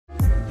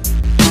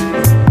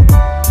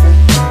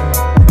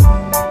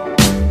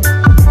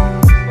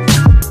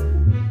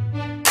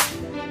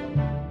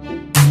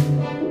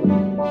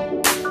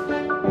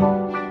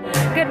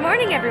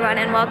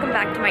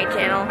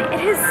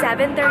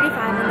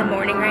7:35 in the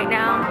morning right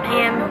now. I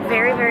am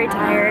very, very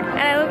tired and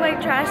I look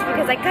like trash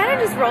because I kind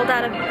of just rolled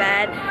out of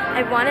bed.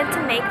 I wanted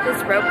to make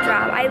this rope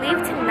drop. I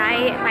leave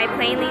tonight. My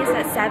plane leaves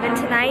at 7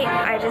 tonight.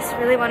 I just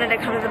really wanted to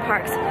come to the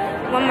parks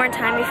one more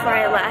time before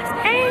I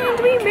left. And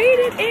we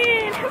made it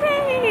in!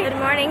 Hooray! Good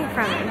morning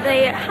from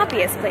the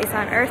happiest place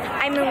on earth.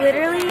 I'm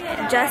literally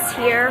just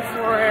here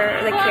for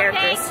the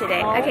characters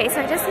today. Okay,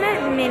 so I just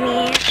met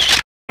Minnie.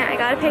 I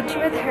got a picture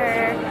with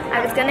her.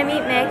 I was gonna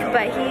meet Mick,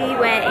 but he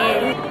went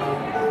in.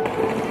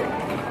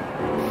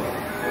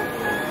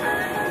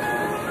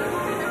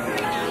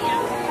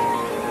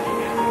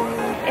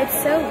 It's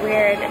so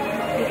weird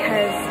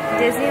because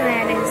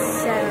Disneyland is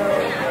so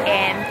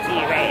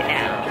empty right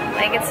now.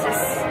 Like, it's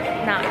just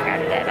not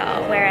crowded at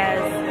all. Whereas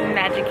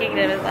Magic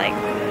Kingdom is like,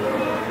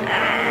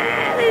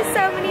 there's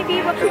so many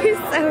people. He's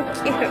so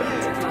cute.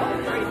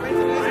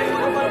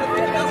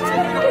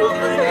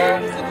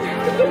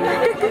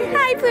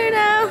 Hi,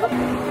 Pluto.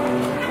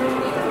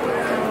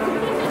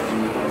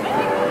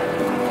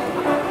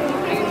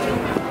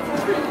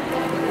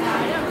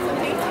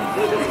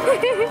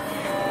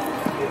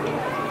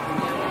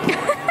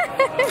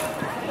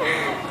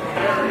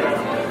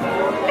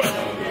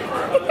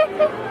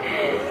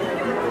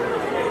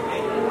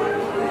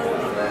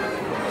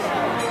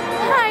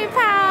 Hi,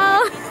 pal.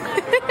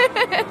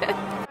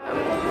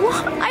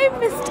 I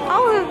missed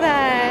all of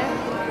that.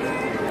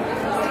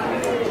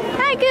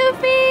 Hi,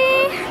 Goofy.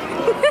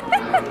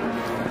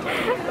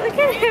 Look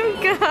at him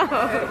go.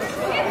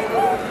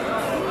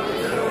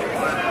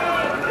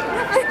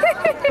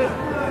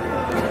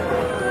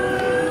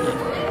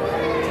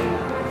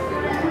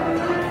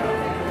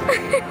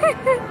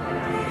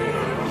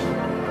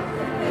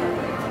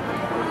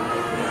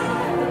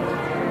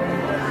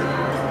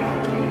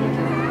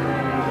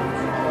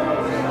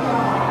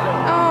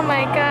 Oh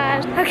my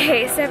gosh.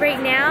 Okay, so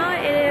right now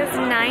it is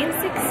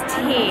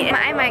 9:16.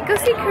 I might go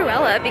see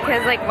Cruella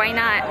because, like, why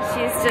not?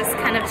 She's just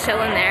kind of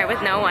chilling there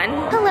with no one.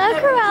 Hello,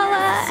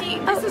 Cruella. See,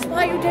 this is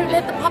why you don't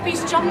let the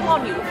puppies jump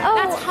on you. Oh.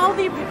 That's how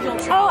they rip your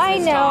trousers, Oh, I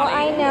know,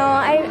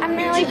 darling. I'm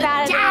really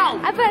bad at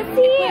Down. it. But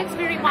see, It's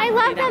very I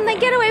love them. They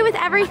get away with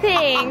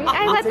everything.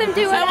 I let them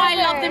do So whatever. I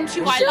love them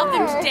too. I love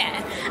them to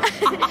death.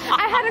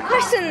 I had a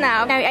question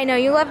though. I know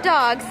you love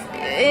dogs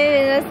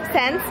in a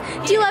sense.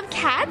 Do you love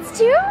cats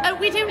too? Oh,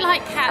 we don't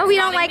like cats. Oh, we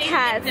don't darling. like They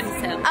cats. lick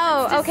themselves.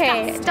 Oh, It's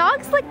okay. disgusting.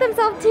 Dogs lick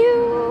themselves too.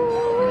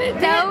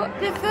 No?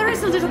 Their fur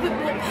is a little bit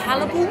more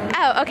palatable.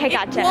 Oh, okay,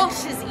 gotcha. It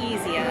washes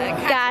easier.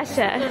 Cats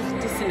Gotcha. just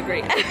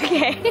disintegrate.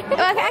 Okay.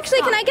 Well,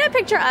 actually, can I get a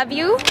picture of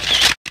you?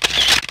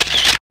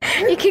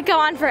 You could go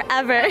on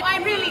forever. I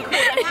really could.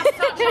 I have to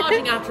start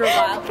charging after a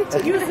while.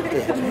 Use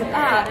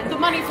the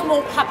money for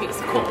more puppies,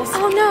 of course.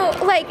 Oh no,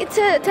 like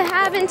to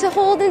have and to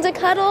hold and to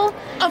cuddle.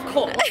 Of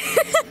course.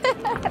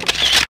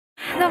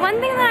 The one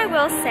thing that I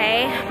will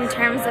say in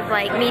terms of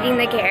like meeting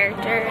the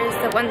characters,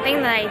 the one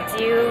thing that I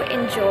do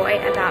enjoy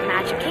about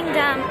Magic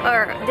Kingdom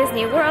or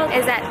Disney World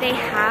is that they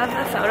have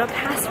a photo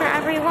pass for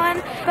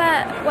everyone.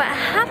 But what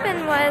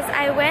happened was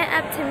I went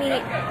up to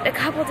meet a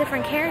couple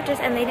different characters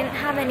and they didn't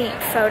have any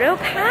photo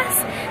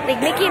pass. Like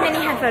Mickey and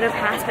Minnie had photo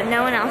pass, but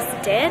no one else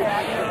did.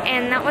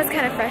 And that was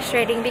kind of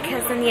frustrating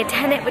because then the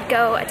attendant would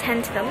go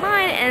attend to the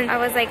line and I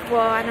was like,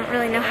 well, I don't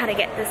really know how to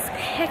get this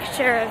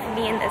picture of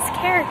me and this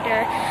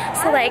character.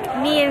 So like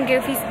me and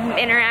Goofy's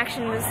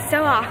interaction was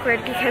so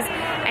awkward because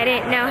I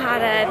didn't know how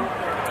to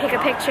take a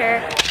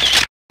picture.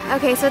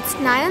 Okay, so it's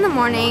 9 in the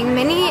morning.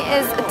 Minnie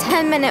is a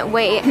 10-minute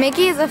wait.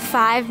 Mickey is a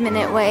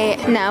 5-minute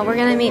wait. No, we're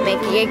gonna meet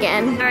Mickey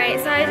again. All right,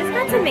 so I just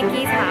got to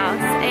Mickey's house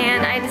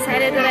and I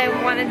decided that I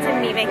wanted to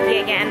meet Mickey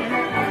again.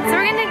 So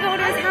we're gonna go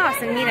to his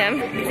house and meet him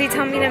because he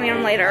told me to meet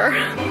him later.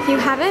 If you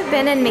haven't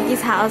been in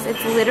Mickey's house,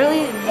 it's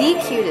literally the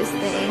cutest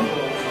thing.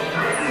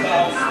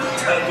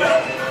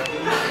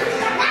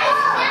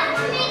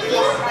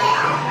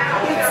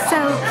 It's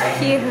so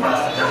cute.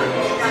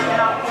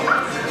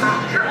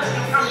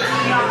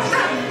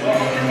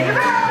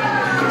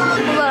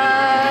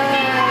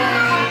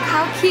 Look,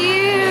 how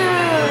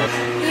cute.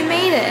 You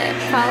made it.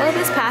 Follow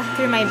this path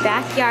through my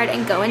backyard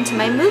and go into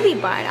my movie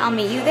barn. I'll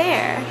meet you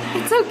there.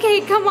 It's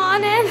okay, come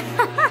on in.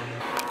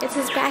 It's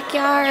his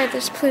backyard.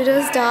 There's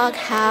Pluto's dog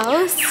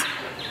house.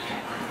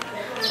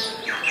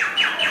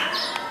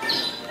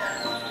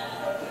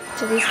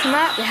 Do these come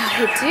out? Yeah,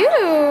 they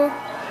do.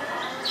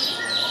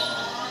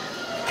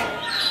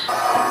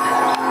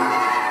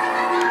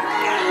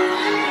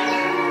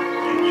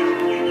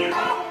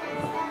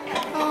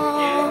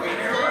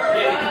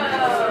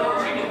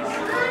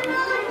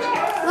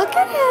 Look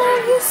at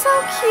him, he's so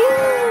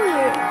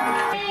cute.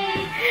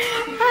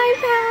 Hi,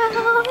 pal.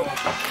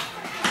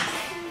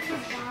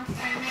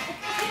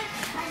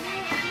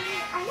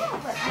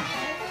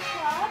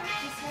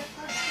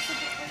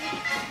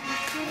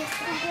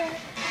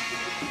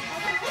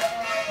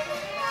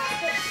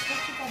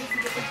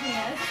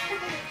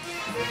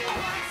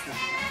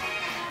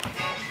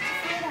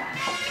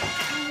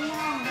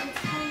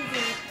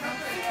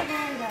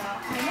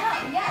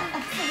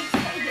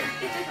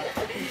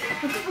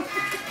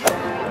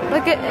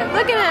 Look at him,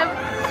 look at him.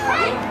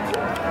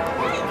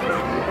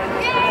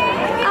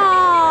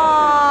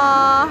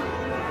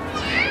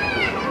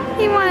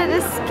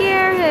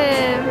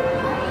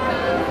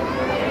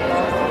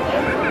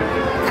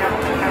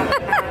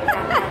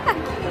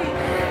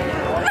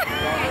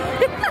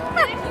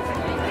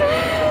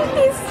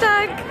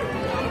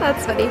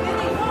 That's funny.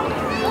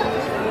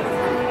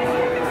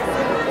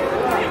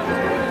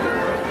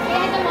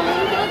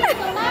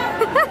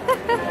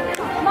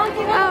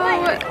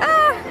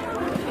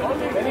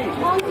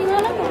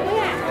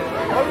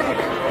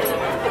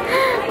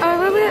 Oh,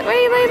 what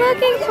are you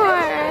looking for?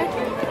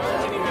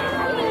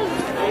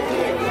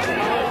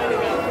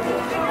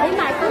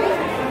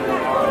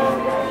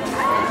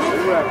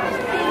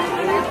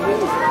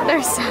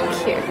 They're so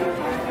cute.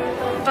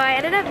 So I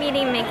ended up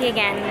meeting Mickey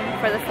again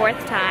for the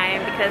 4th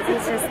time because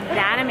he's just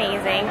that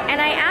amazing.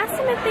 And I asked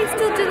him if they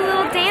still do the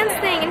little dance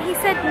thing and he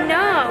said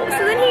no.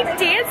 So then he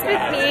danced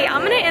with me.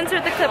 I'm gonna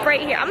insert the clip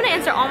right here. I'm gonna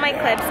insert all my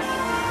clips.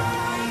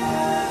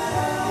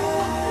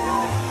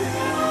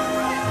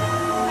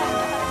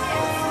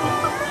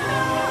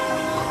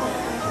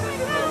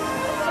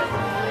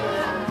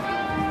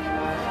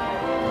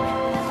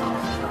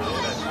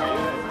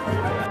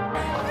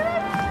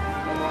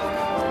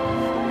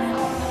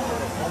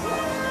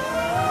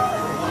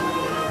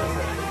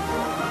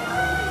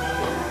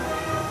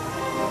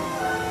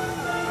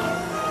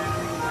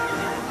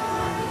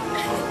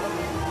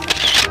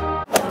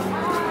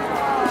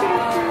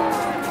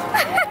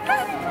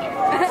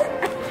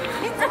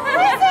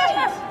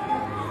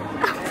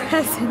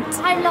 Present.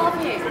 I love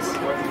it. It's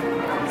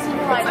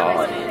right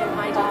in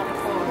my dark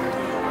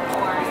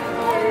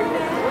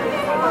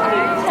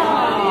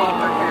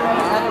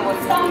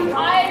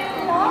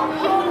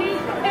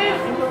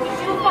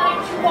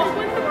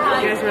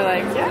You guys were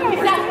like, yeah. Is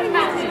that the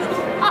message?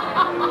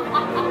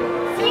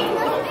 See,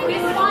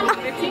 this one,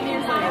 15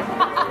 years later.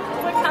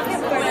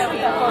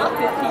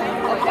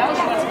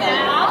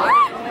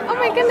 Oh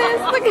my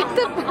goodness, look at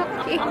the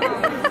puppy.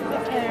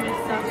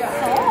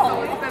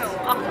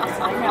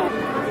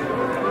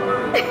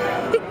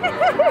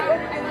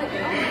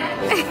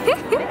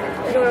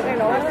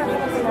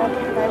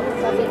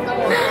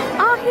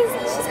 Oh,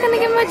 she's gonna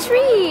give him a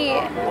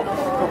treat.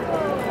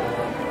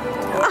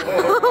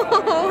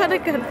 Oh, what a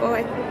good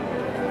boy.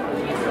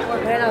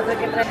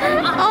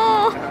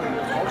 Oh.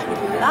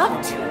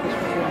 Loved.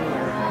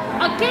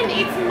 Again,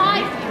 it's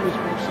my.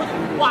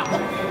 What?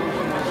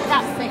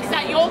 Is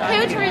that your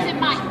coat or is it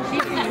my coat? Is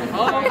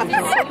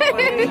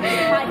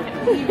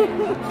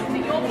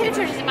it your coat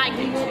or is it my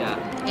coat?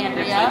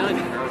 Andrea?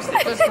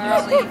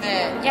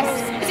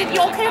 Yes. Is it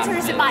your coat or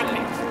is it my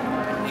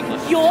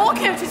coat? Your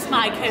coat is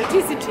my coat,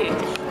 isn't it?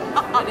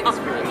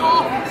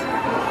 Oh.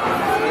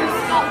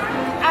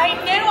 I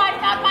know I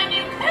found my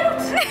new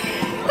coat.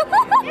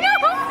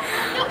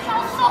 Look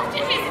how soft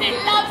it is and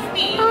it loves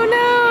me. Oh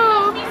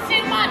no. It loves me so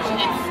much.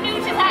 Its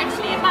snoot is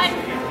actually in my...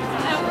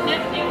 Oh, no,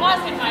 it was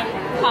in my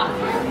cup.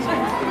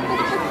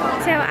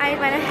 So I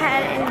went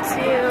ahead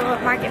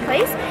into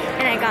Marketplace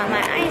and I got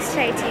my iced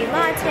chai tea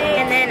latte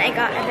and then I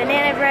got a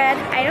banana bread.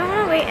 I don't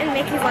want to wait in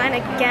Mickey's line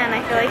again.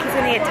 I feel like he's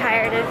gonna get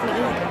tired of me.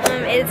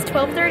 It's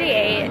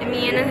 12:38.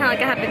 Me and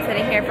Angelica have been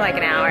sitting here for like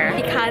an hour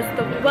because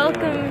the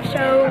welcome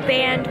show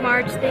band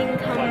march thing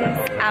comes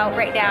out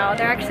right now.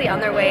 They're actually on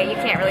their way. You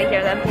can't really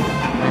hear them.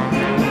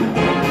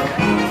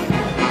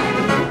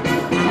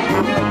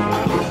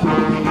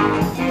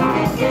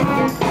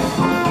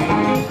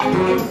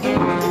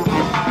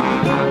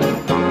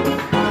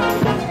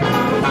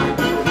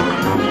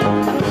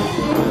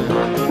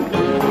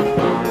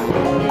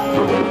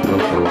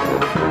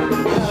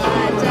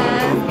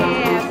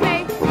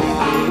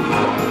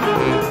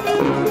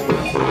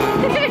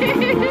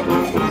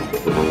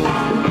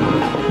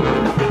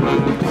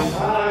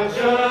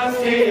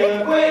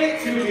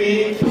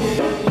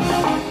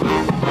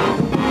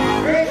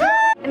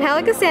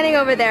 Angelica's standing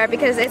over there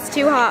because it's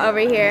too hot over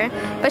here,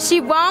 but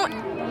she won't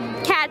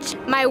catch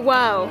my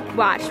woe.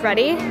 Watch,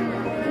 ready?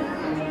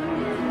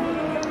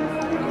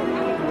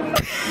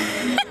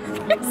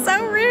 You're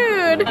so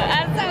rude.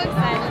 I'm so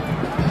excited.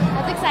 I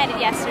was excited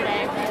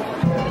yesterday.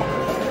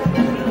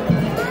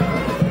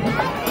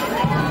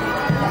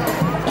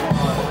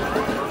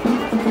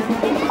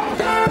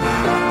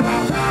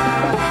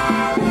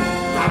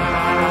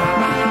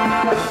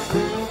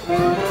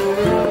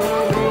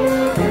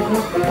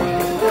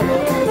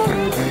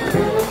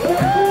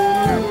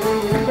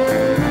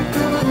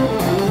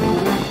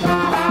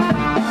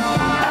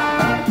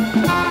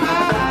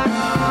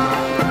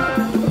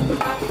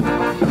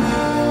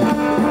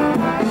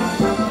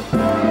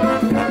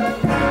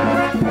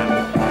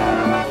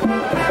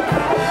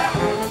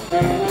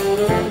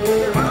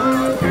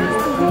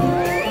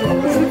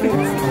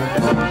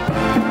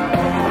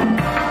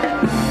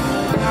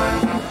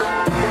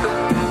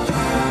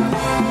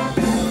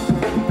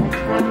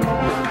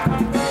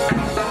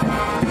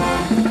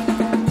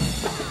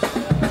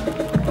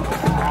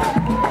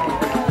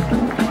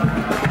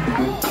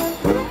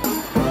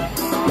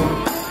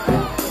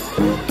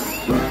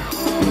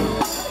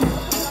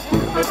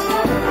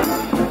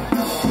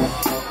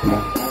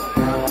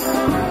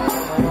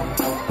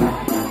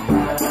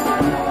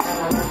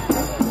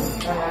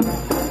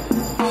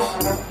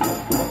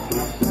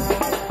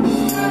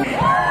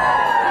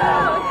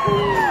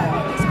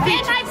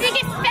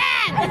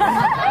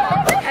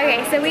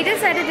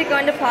 to go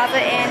into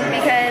Plaza Inn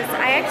because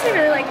I actually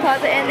really like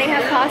Plaza Inn. They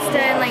have pasta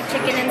and like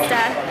chicken and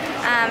stuff.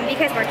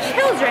 Because we're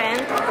children,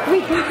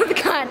 we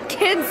both got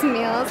kids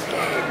meals,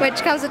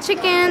 which comes with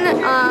chicken,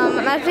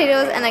 mashed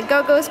potatoes, and a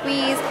go-go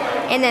squeeze,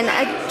 and then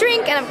a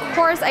drink, and of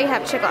course I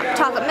have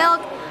chocolate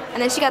milk,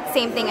 and then she got the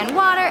same thing in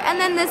water, and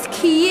then this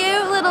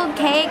cute little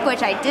cake,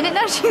 which I didn't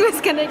know she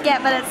was gonna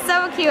get, but it's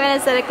so cute and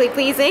aesthetically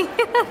pleasing.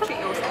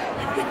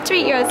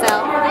 Treat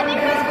yourself. I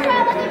think Miss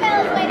Traveling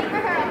Bell is waiting for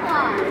her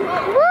applause.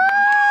 Woo!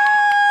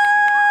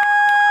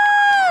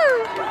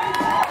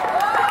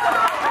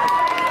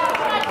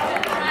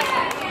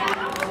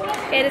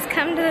 It has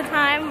come to the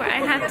time where I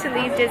have to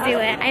leave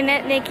Disneyland. I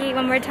met Nikki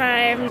one more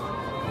time.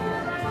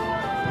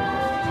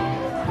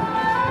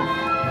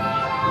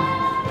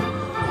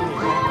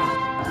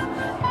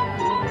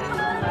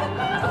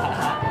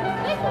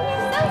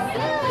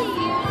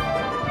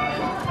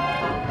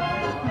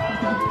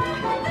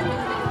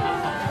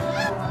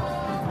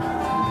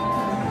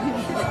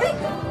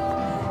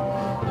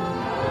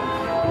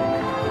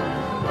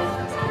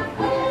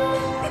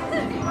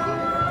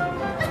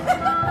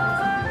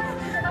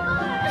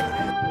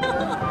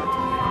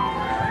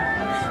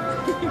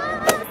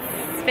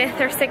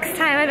 Fifth or sixth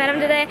time I met him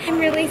today. I'm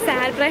really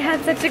sad, but I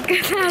had such a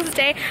good last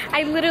day.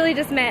 I literally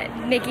just met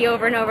Nikki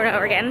over and over and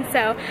over again,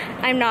 so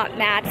I'm not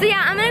mad. So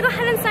yeah, I'm gonna go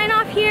ahead and sign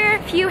off here.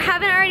 If you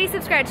haven't already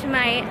subscribed to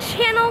my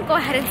channel, go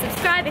ahead and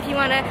subscribe. If you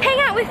wanna hang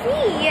out with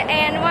me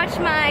and watch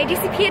my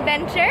DCP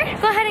adventure,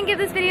 go ahead and give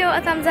this video a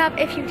thumbs up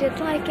if you did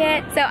like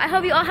it. So I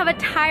hope you all have a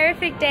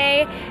terrific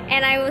day,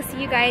 and I will see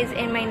you guys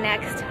in my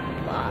next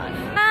vlog.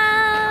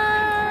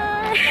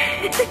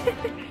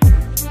 Bye!